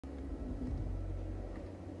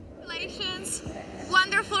Congratulations,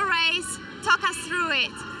 wonderful race. Talk us through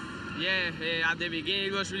it. Yeah, at the beginning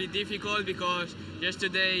it was really difficult because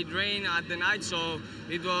yesterday it rained at the night, so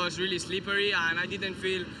it was really slippery and I didn't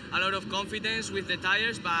feel a lot of confidence with the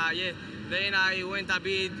tires, but yeah, then I went a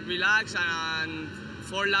bit relaxed and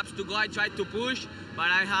 4 laps to go I tried to push, but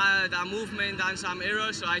I had a movement and some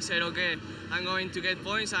errors, so I said okay, I'm going to get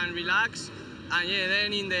points and relax. And yeah,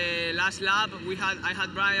 then in the last lap I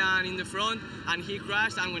had Brian in the front and he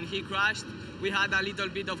crashed, and when he crashed we had a little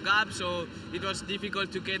bit of gap, so it was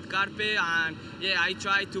difficult to get Carpe, and yeah, I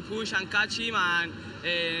tried to push and catch him, and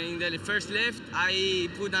in the first left I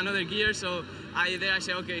put another gear, so I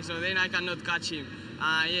said okay, so then I cannot catch him.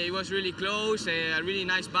 Yeah, it was really close, a really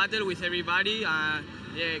nice battle with everybody,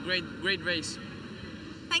 yeah, great race.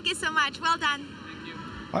 Thank you so much, well done. Thank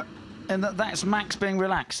you. And that's Max being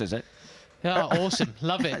relaxed, is it? Yeah, awesome.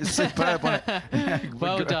 Love it. Superb, wasn't it? Yeah,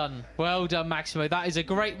 well done. Well done, Maximo. That is a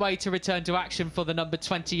great way to return to action for the number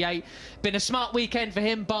 28. Been a smart weekend for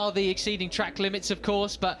him, bar the exceeding track limits, of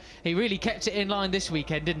course, but he really kept it in line this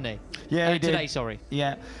weekend, didn't he? Yeah, he did. Today, sorry.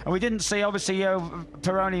 Yeah, and we didn't see, obviously,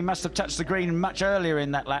 Peroni must have touched the green much earlier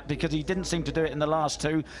in that lap because he didn't seem to do it in the last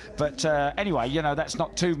 2. But anyway, you know, that's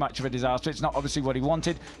not too much of a disaster. It's not obviously what he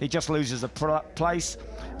wanted. He just loses a place,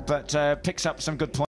 but picks up some good points.